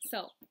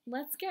 So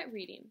let's get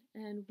reading,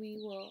 and we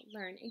will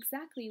learn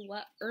exactly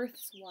what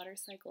Earth's water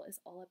cycle is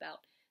all about.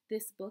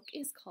 This book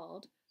is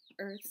called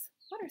Earth's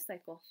Water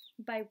Cycle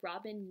by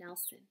Robin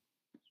Nelson.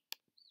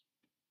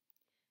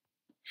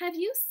 Have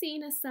you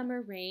seen a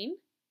summer rain?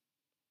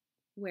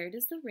 Where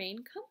does the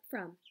rain come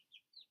from?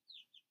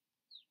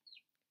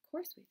 Of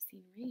course we've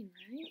seen rain,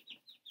 right?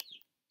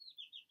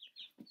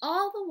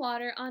 All the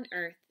water on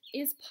Earth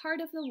is part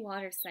of the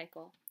water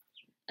cycle.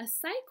 A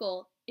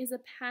cycle is a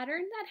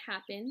pattern that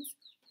happens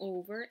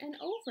over and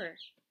over,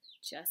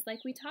 just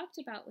like we talked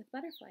about with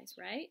butterflies,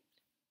 right?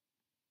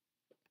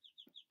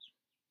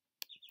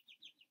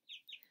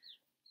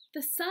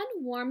 The sun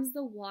warms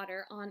the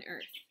water on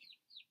Earth.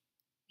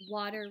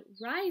 Water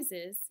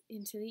rises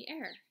into the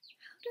air.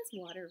 How does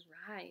water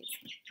rise?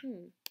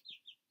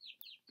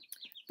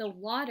 The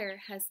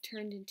water has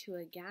turned into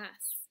a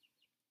gas.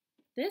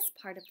 This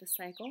part of the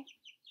cycle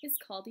is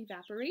called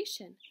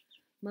evaporation.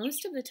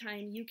 Most of the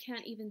time, you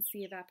can't even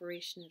see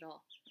evaporation at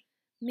all.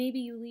 Maybe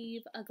you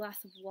leave a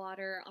glass of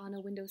water on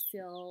a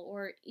windowsill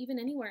or even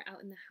anywhere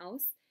out in the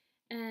house,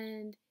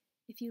 and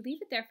if you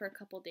leave it there for a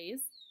couple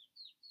days,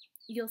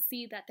 you'll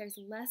see that there's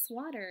less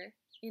water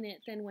in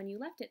it than when you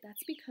left it.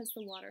 That's because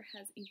the water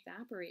has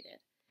evaporated.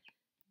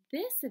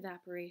 This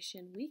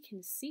evaporation we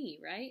can see,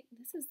 right?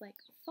 This is like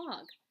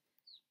fog.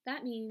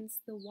 That means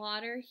the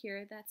water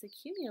here that's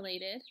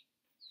accumulated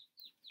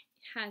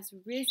has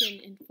risen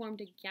and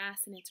formed a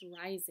gas, and it's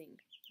rising.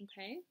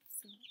 Okay,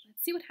 so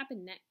let's see what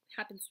happens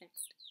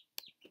next.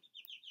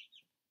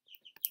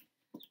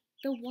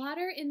 The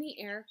water in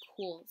the air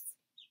cools.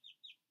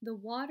 The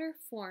water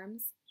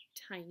forms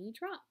tiny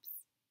drops.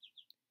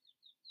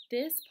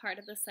 This part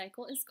of the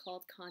cycle is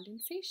called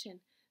condensation.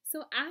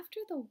 So after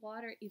the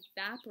water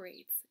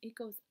evaporates, it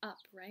goes up,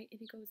 right? It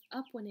goes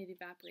up when it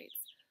evaporates.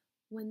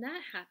 When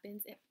that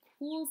happens, it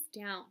cools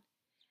down,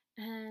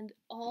 and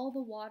all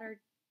the water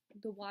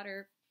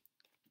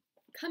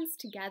comes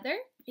together,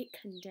 it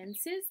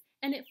condenses,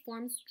 and it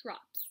forms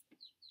drops.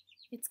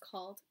 It's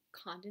called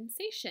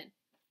condensation.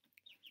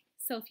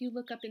 So if you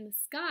look up in the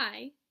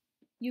sky,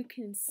 you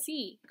can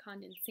see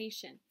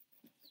condensation.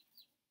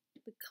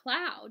 A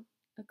cloud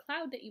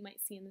that you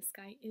might see in the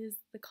sky is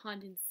the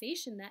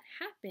condensation that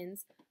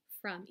happens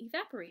from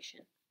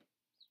evaporation.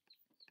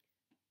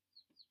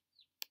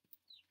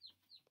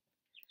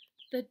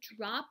 The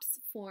drops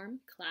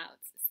form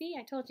clouds. See,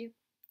 I told you.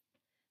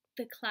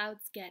 The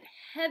clouds get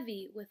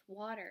heavy with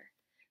water.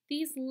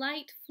 These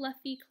light,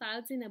 fluffy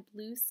clouds in a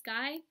blue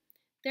sky,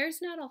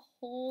 there's not a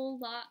whole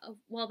lot of,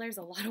 well, there's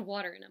a lot of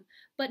water in them,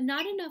 but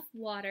not enough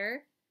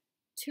water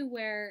to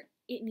where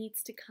it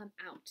needs to come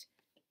out.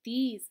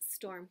 These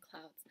storm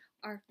clouds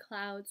are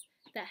clouds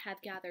that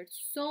have gathered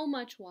so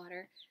much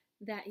water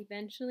that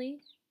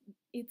eventually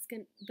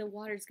the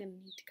water's going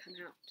to need to come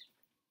out.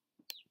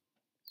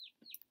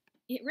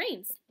 It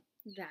rains.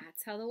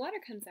 That's how the water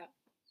comes out.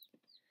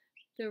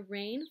 The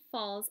rain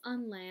falls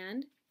on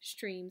land,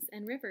 streams,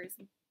 and rivers,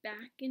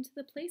 back into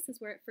the places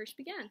where it first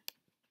began.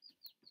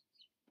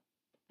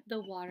 The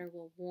water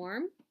will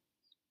warm,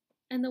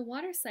 and the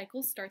water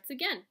cycle starts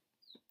again.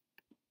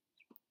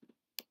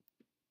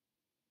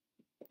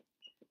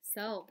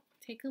 So,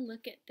 take a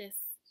look at this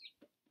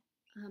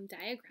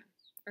diagram,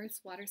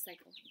 Earth's water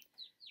cycle.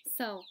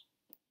 So,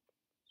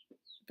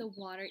 the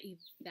water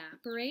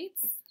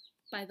evaporates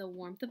by the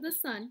warmth of the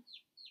sun.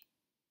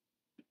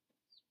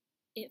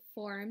 It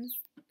forms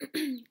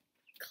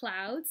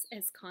clouds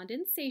as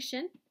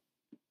condensation,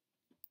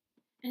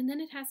 and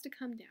then it has to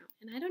come down.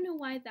 And I don't know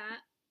why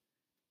that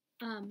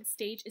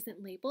stage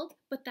isn't labeled,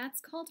 but that's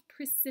called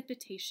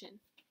precipitation.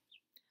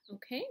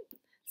 Okay,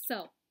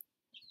 so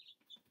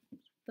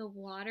the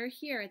water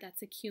here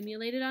that's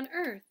accumulated on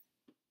Earth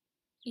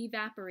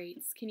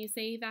evaporates. Can you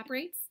say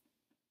evaporates?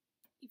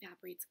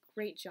 evaporates.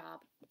 Great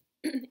job.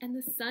 And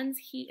the sun's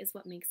heat is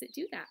what makes it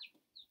do that.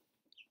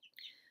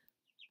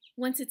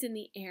 Once it's in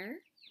the air,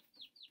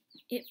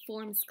 it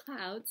forms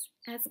clouds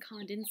as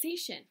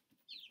condensation.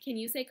 Can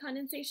you say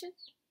condensation?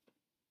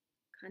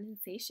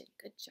 Condensation,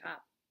 good job.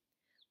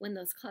 When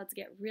those clouds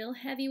get real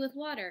heavy with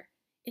water,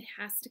 it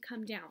has to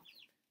come down,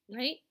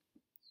 right?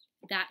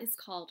 That is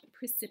called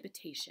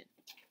precipitation.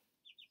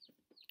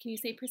 Can you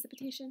say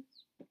precipitation?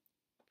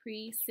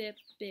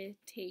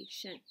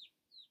 Precipitation.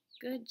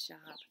 Good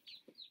job.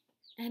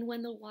 And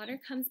when the water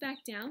comes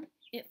back down,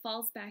 it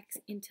falls back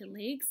into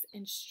lakes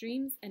and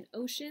streams and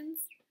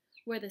oceans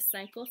where the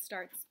cycle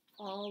starts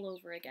all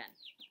over again.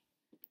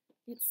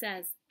 It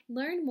says,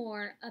 learn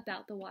more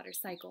about the water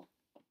cycle.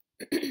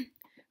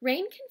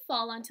 Rain can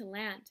fall onto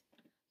land.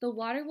 The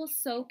water will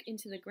soak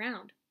into the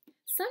ground.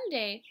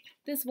 Someday,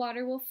 this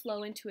water will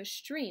flow into a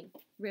stream,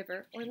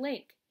 river, or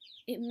lake.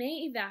 It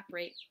may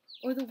evaporate,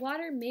 or the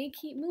water may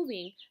keep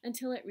moving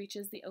until it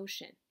reaches the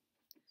ocean.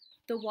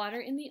 The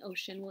water in the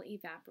ocean will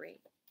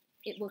evaporate.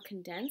 It will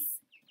condense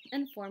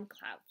and form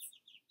clouds.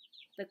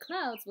 The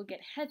clouds will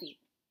get heavy.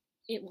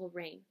 It will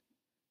rain.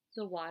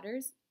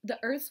 The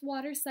Earth's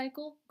water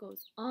cycle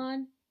goes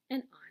on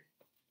and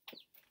on.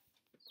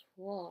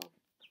 Cool.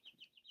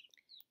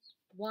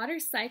 Water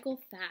cycle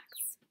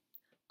facts.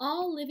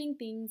 All living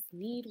things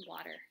need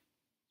water.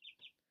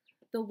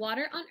 The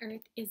water on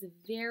Earth is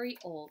very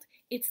old.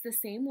 It's the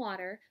same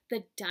water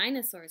the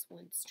dinosaurs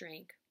once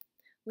drank.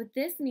 What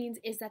this means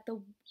is that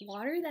the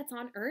water that's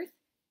on Earth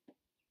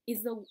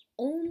is the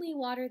only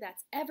water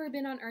that's ever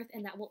been on Earth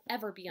and that will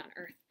ever be on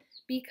Earth,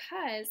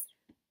 because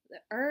the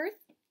Earth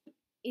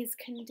is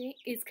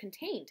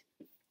contained.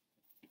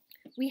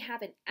 We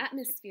have an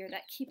atmosphere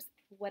that keeps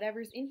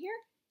whatever's in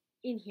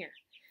here.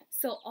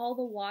 So all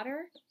the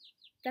water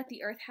that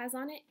the Earth has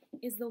on it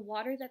is the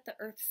water that the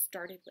Earth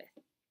started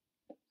with.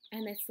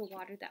 And it's the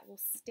water that will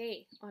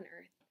stay on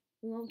Earth.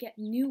 We won't get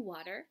new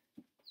water.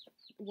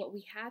 What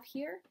we have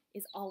here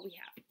is all we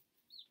have.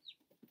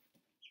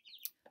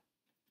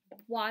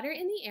 Water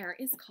in the air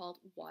is called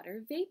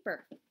water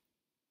vapor.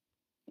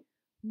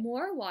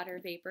 More water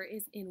vapor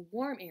is in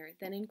warm air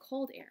than in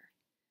cold air.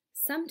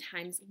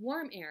 Sometimes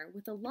warm air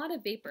with a lot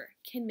of vapor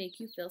can make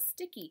you feel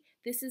sticky.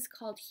 This is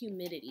called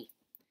humidity.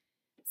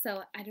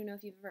 So I don't know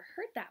if you've ever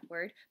heard that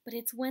word, but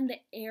it's when the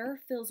air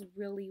feels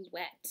really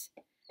wet.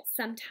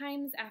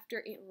 Sometimes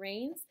after it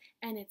rains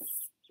and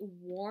it's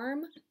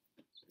warm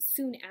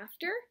soon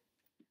after,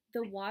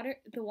 the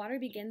water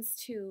begins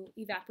to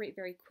evaporate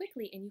very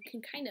quickly and you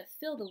can kind of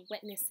feel the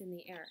wetness in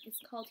the air.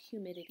 It's called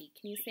humidity.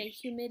 Can you say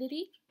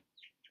humidity?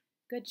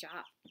 Good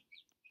job.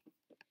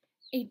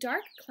 A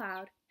dark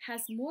cloud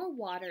has more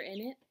water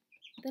in it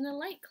than a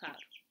light cloud.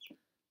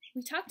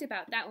 We talked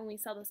about that when we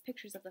saw those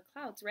pictures of the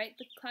clouds, right?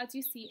 The clouds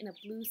you see in a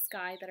blue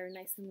sky that are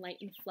nice and light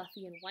and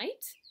fluffy and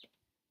white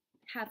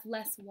have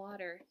less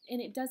water, and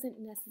it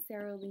doesn't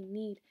necessarily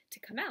need to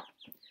come out.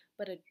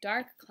 But a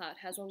dark cloud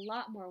has a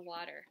lot more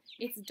water.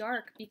 It's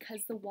dark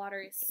because the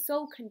water is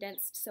so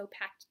condensed, so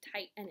packed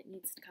tight, and it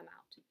needs to come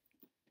out.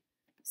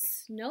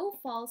 Snow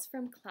falls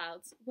from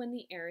clouds when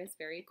the air is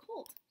very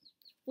cold.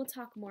 We'll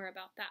talk more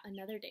about that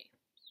another day.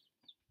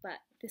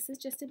 But this is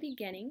just a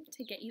beginning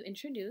to get you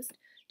introduced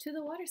to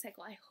the water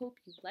cycle. I hope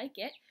you like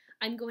it.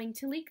 I'm going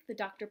to link the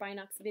Dr.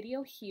 Binocs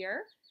video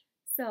here.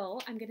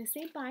 So I'm going to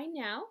say bye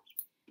now.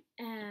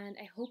 And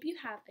I hope you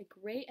have a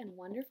great and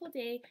wonderful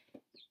day.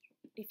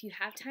 If you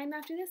have time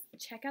after this,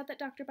 check out that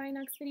Dr.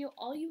 Binocs video.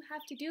 All you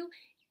have to do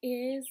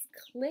is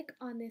click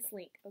on this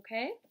link,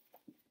 okay?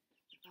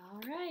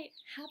 All right.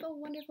 Have a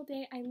wonderful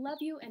day. I love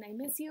you and I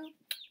miss you.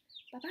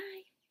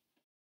 Bye-bye.